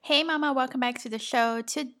Hey mama, welcome back to the show.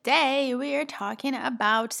 Today we are talking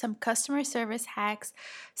about some customer service hacks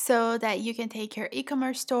so that you can take your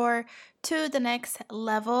e-commerce store to the next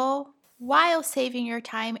level while saving your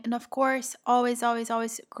time and of course, always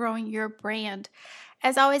growing your brand.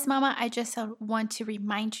 As always, mama, I just want to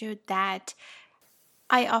remind you that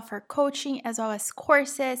I offer coaching as well as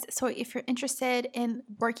courses. So if you're interested in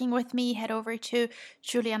working with me, head over to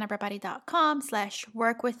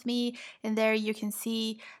julianabarbati.com/work with me. And there you can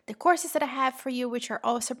see the courses that I have for you, which are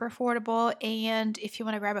all super affordable. And if you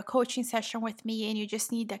want to grab a coaching session with me and you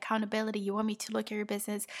just need accountability, you want me to look at your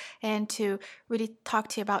business and to really talk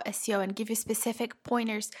to you about SEO and give you specific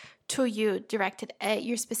pointers to you directed at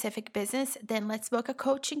your specific business, then let's book a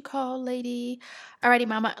coaching call, lady. Alrighty,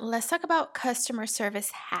 mama, let's talk about customer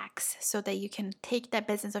service hacks so that you can take that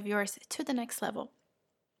business of yours to the next level.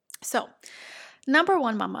 So, number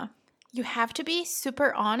one, mama, you have to be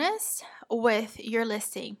super honest with your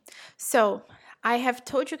listing. So, I have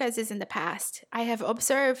told you guys this in the past. I have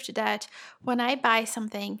observed that when I buy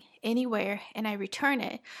something anywhere and I return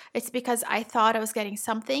it, it's because I thought I was getting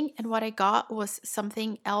something and what I got was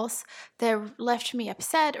something else that left me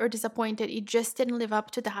upset or disappointed. It just didn't live up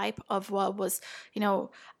to the hype of what was,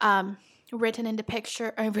 written in the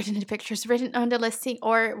picture, or written on the listing,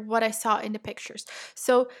 or what I saw in the pictures.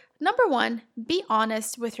 So, number one, be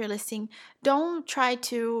honest with your listing. Don't try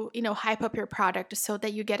to, hype up your product so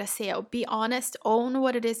that you get a sale. Be honest, own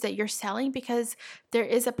what it is that you're selling because there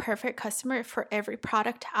is a perfect customer for every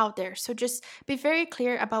product out there. So, just be very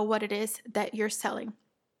clear about what it is that you're selling.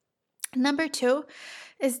 Number two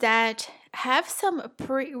is that have some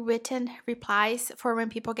pre-written replies for when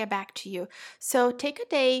people get back to you. So take a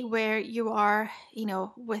day where you are,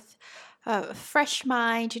 with a fresh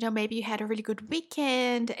mind, maybe you had a really good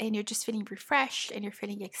weekend and you're just feeling refreshed and you're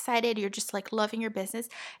feeling excited, you're just like loving your business,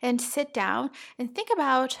 and sit down and think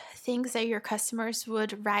about things that your customers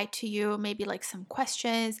would write to you, maybe like some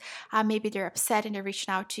questions, maybe they're upset and they're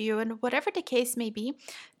reaching out to you, and whatever the case may be,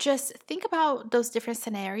 just think about those different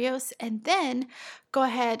scenarios and then go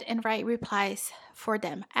ahead and write replies for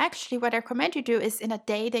them. Actually, what I recommend you do is in a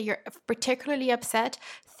day that you're particularly upset,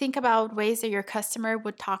 think about ways that your customer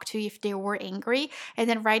would talk to you if they were angry, and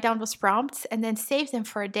then write down those prompts and then save them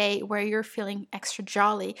for a day where you're feeling extra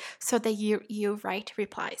jolly so that you write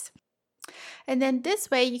replies. And then this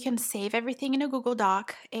way you can save everything in a Google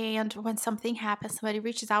Doc. And when something happens, somebody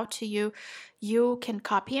reaches out to you, you can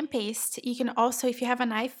copy and paste. You can also, if you have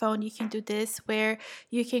an iPhone, you can do this where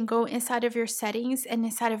you can go inside of your settings and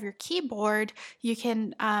inside of your keyboard, you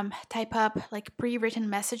can type up like pre-written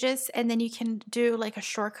messages, and then you can do like a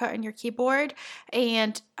shortcut on your keyboard.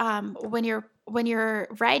 And when you're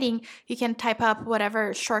writing, you can type up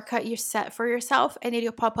whatever shortcut you set for yourself and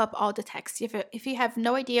it'll pop up all the text. If you have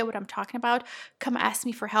no idea what I'm talking about, come ask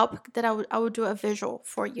me for help, that I would do a visual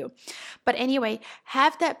for you. But anyway,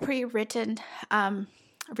 have that pre-written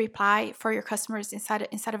reply for your customers inside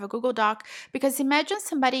of a Google Doc, because imagine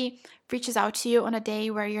somebody reaches out to you on a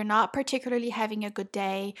day where you're not particularly having a good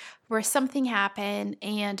day, where something happened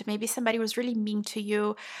and maybe somebody was really mean to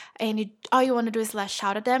you and all you want to do is lash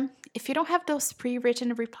out at them. If you don't have those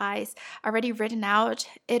pre-written replies already written out,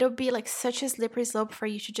 it'll be like such a slippery slope for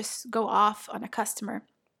you to just go off on a customer.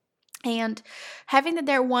 And having that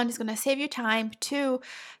there, one, is going to save you time. Two,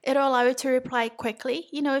 it'll allow you to reply quickly.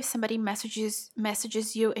 If somebody messages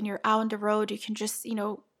you and you're out on the road, you can just,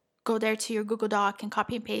 go there to your Google Doc and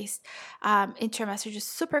copy and paste into your messages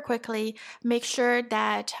super quickly. Make sure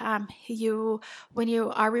that when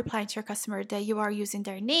you are replying to your customer, that you are using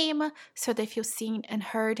their name so they feel seen and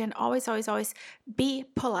heard. And always be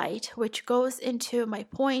polite, which goes into my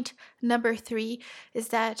point number 3, is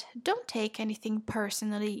that don't take anything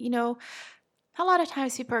personally. A lot of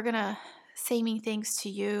times people are gonna say mean things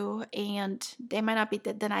to you and they might not be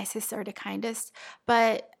the nicest or the kindest,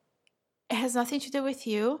 but it has nothing to do with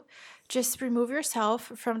you. Just remove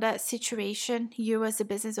yourself from that situation. You as a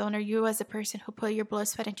business owner, you as a person who put your blood,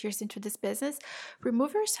 sweat, and tears into this business,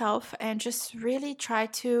 remove yourself and just really try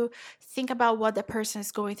to think about what the person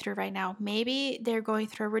is going through right now. Maybe they're going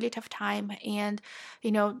through a really tough time and,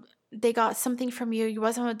 they got something from you. You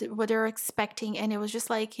wasn't what they were expecting, and it was just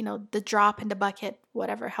like, the drop in the bucket,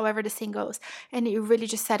 whatever, however the saying goes. And you really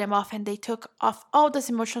just set them off, and they took off all those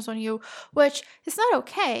emotions on you, which is not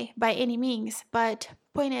okay by any means. But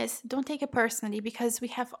point is, don't take it personally, because we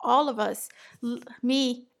have all of us,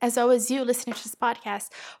 me as well as you listening to this podcast,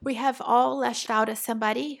 we have all lashed out at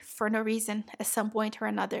somebody for no reason at some point or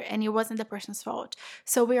another, and it wasn't the person's fault.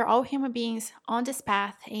 So we are all human beings on this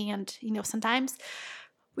path, and sometimes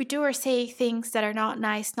we do or say things that are not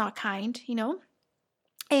nice, not kind,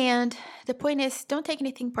 And the point is, don't take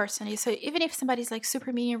anything personally. So even if somebody's like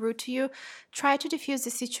super mean and rude to you, try to diffuse the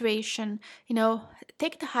situation.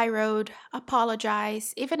 Take the high road,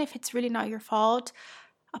 apologize, even if it's really not your fault.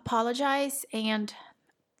 Apologize and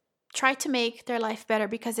try to make their life better,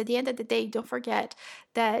 because at the end of the day, don't forget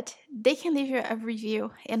that they can leave you a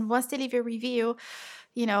review. And once they leave you a review,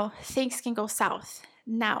 things can go south.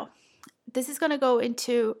 Now, this is going to go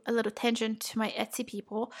into a little tangent to my Etsy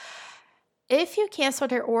people. If you cancel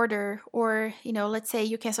their order, or let's say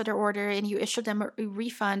you cancel their order and you issue them a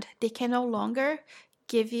refund, they can no longer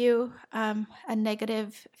give you a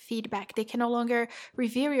negative feedback. They can no longer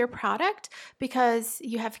review your product because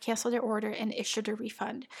you have canceled their order and issued a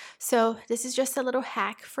refund. So this is just a little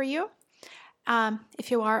hack for you.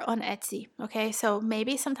 If you are on Etsy, okay? So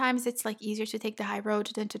maybe sometimes it's like easier to take the high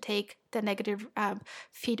road than to take the negative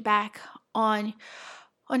feedback on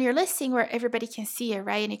your listing where everybody can see it,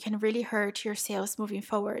 right? And it can really hurt your sales moving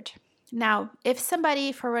forward. Now, if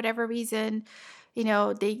somebody, for whatever reason,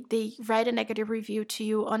 they write a negative review to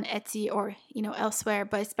you on Etsy or, elsewhere,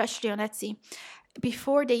 but especially on Etsy,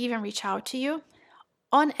 before they even reach out to you,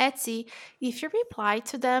 on Etsy, if you reply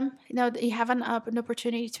to them, you have an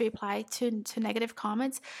opportunity to reply to negative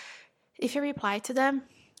comments. If you reply to them,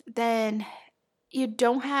 then you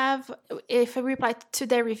don't have, if you reply to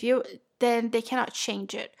their review, then they cannot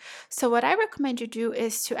change it. So what I recommend you do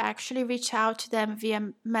is to actually reach out to them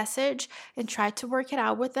via message and try to work it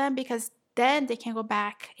out with them, because then they can go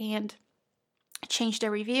back and change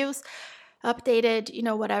their reviews, updated,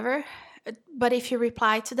 whatever. But if you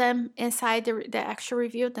reply to them inside the actual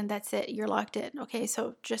review, then that's it. You're locked in. Okay,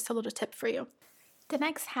 so just a little tip for you. The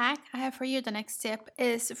next hack I have for you, the next tip,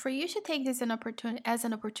 is for you to take this as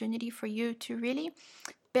an opportunity for you to really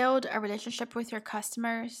build a relationship with your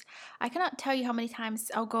customers. I cannot tell you how many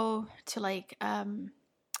times I'll go to like a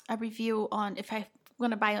review on, if I'm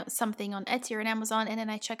going to buy something on Etsy or on Amazon, and then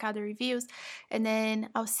I check out the reviews, and then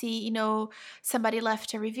I'll see, somebody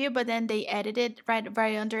left a review, but then they edited right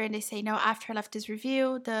under, and they say, no, after I left this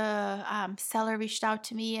review, the seller reached out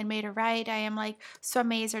to me and made it right. I am like so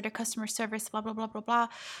amazed at the customer service, blah, blah, blah, blah, blah.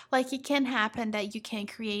 Like, it can happen that you can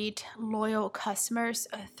create loyal customers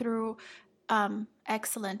through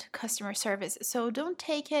excellent customer service. So don't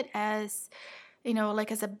take it as,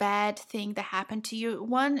 like as a bad thing that happened to you.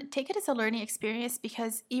 One, take it as a learning experience,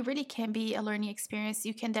 because it really can be a learning experience.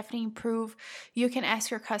 You can definitely improve. You can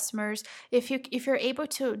ask your customers if you're able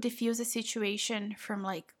to diffuse a situation from,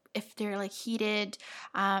 like, if they're like heated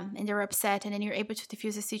and they're upset, and then you're able to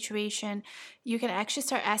diffuse a situation, you can actually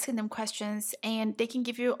start asking them questions, and they can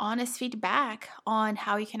give you honest feedback on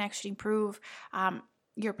how you can actually improve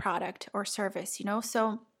your product or service.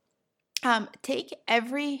 So take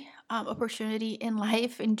every opportunity in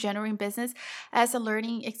life, in general, in business, as a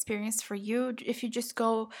learning experience for you. If you just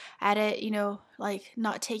go at it, like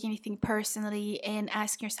not take anything personally, and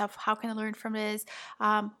asking yourself, how can I learn from this?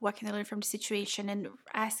 What can I learn from the situation? And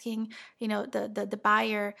asking, the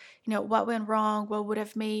buyer, what went wrong? What would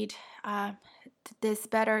have made this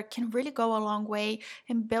better? Can really go a long way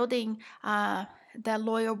in building that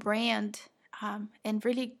loyal brand, and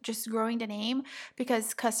really just growing the name,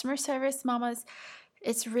 because customer service, mamas,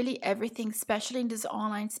 it's really everything, especially in this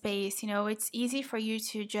online space. It's easy for you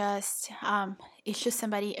to just issue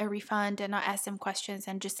somebody a refund and not ask them questions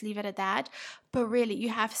and just leave it at that. But really, you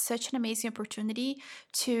have such an amazing opportunity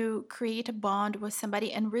to create a bond with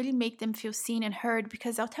somebody and really make them feel seen and heard.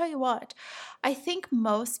 Because I'll tell you what, I think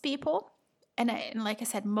most people, and like I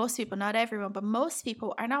said, most people, not everyone, but most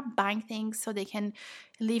people are not buying things so they can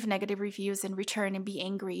leave negative reviews and return and be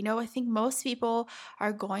angry. I think most people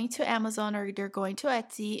are going to Amazon or they're going to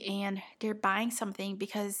Etsy and they're buying something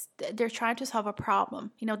because they're trying to solve a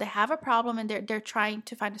problem. They have a problem and they're trying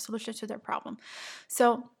to find a solution to their problem.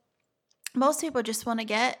 So most people just want to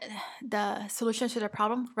get the solution to their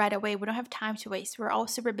problem right away. We don't have time to waste. We're all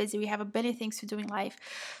super busy. We have a billion things to do in life.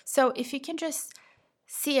 So if you can just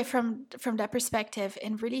see it from that perspective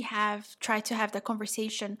and really try to have that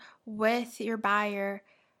conversation with your buyer,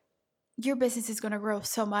 your business is going to grow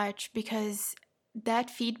so much, because that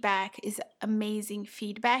feedback is amazing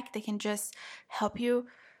feedback that can just help you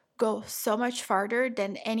go so much farther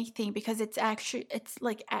than anything, because it's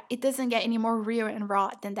like it doesn't get any more real and raw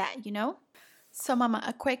than that. So mama,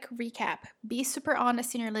 a quick recap: be super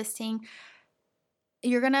honest in your listing.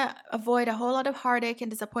 you're going to avoid a whole lot of heartache and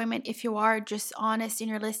disappointment if you are just honest in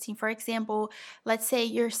your listing. For example, let's say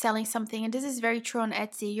you're selling something, and this is very true on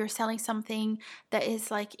Etsy. You're selling something that is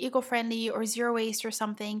like eco-friendly or zero waste or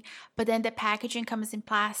something, but then the packaging comes in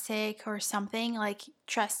plastic or something. Like,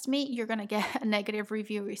 trust me, you're going to get a negative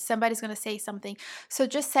review. Somebody's going to say something. So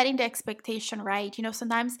just setting the expectation right.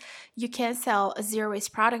 Sometimes you can sell a zero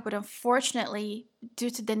waste product, but unfortunately, due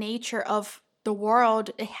to the nature of the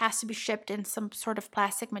world, it has to be shipped in some sort of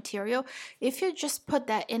plastic material. If you just put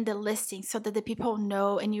that in the listing so that the people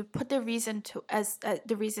know, and you put the reason to as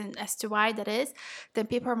the reason as to why that is, then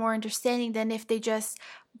people are more understanding than if they just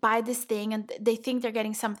buy this thing and they think they're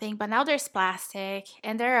getting something, but now there's plastic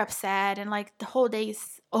and they're upset, and like the whole day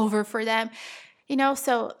is over for them.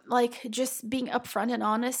 So like just being upfront and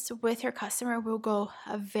honest with your customer will go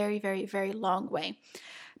a very, very, very long way.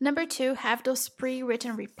 Number two, have those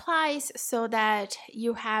pre-written replies so that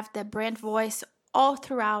you have the brand voice all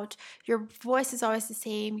throughout. Your voice is always the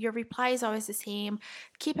same. Your reply is always the same.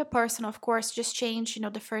 Keep it personal, of course. Just change,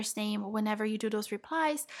 the first name whenever you do those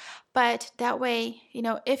replies. But that way,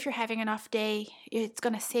 if you're having an off day, it's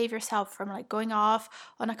going to save yourself from like going off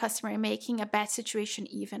on a customer and making a bad situation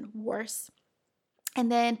even worse. And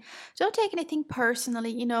then don't take anything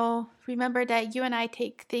personally. Remember that you and I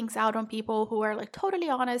take things out on people who are like totally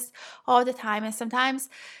honest all the time. And sometimes,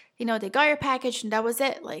 they got your package and that was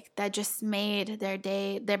it. Like that just made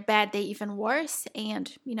their bad day even worse. And,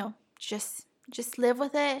 just live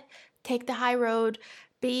with it. Take the high road.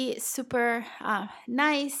 Be super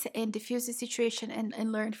nice and diffuse the situation,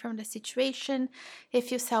 and learn from the situation.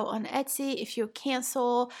 If you sell on Etsy, if you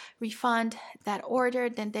cancel, refund that order,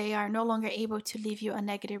 then they are no longer able to leave you a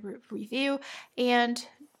negative review. And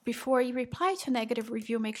before you reply to a negative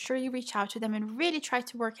review, make sure you reach out to them and really try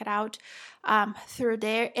to work it out through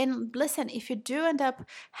there. And listen, if you do end up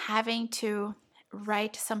having to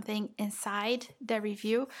write something inside the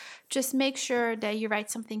review, just make sure that you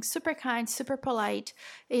write something super kind, super polite.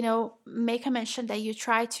 Make a mention that you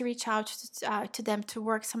try to reach out to them to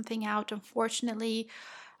work something out. Unfortunately,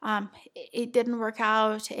 it didn't work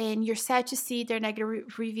out, and you're sad to see their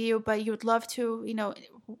negative review, but you would love to,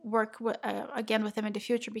 work again with them in the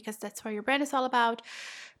future, because that's what your brand is all about.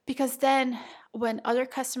 Because then when other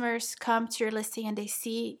customers come to your listing and they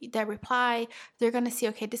see that reply, they're going to see,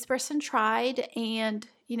 okay, this person tried, and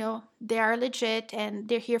they are legit, and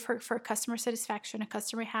they're here for customer satisfaction and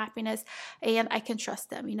customer happiness, and I can trust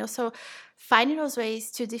them. So finding those ways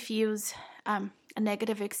to diffuse a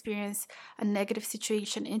negative experience, a negative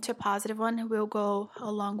situation, into a positive one will go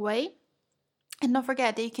a long way. And don't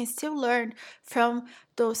forget that you can still learn from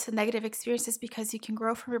those negative experiences, because you can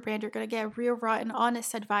grow from your brand. You're going to get real, raw, and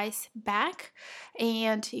honest advice back,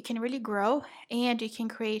 and you can really grow, and you can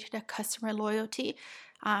create the customer loyalty,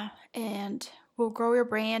 and will grow your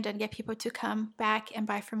brand and get people to come back and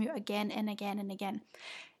buy from you again and again and again.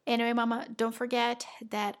 Anyway, Mama, don't forget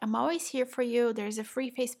that I'm always here for you. There's a free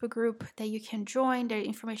Facebook group that you can join. The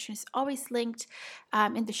information is always linked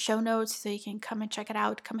in the show notes, so you can come and check it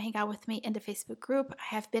out. Come hang out with me in the Facebook group.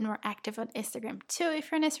 I have been more active on Instagram too, if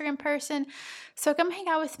you're an Instagram person. So come hang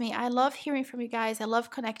out with me. I love hearing from you guys. I love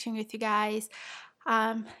connecting with you guys.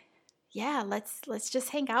 Yeah, let's just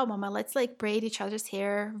hang out, Mama. Let's like braid each other's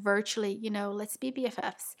hair virtually. Let's be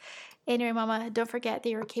BFFs. Anyway, Mama, don't forget that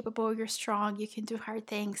you're capable, you're strong, you can do hard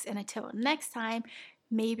things. And until next time,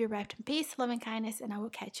 may you be wrapped in peace, love, and kindness, and I will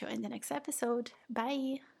catch you in the next episode.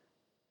 Bye.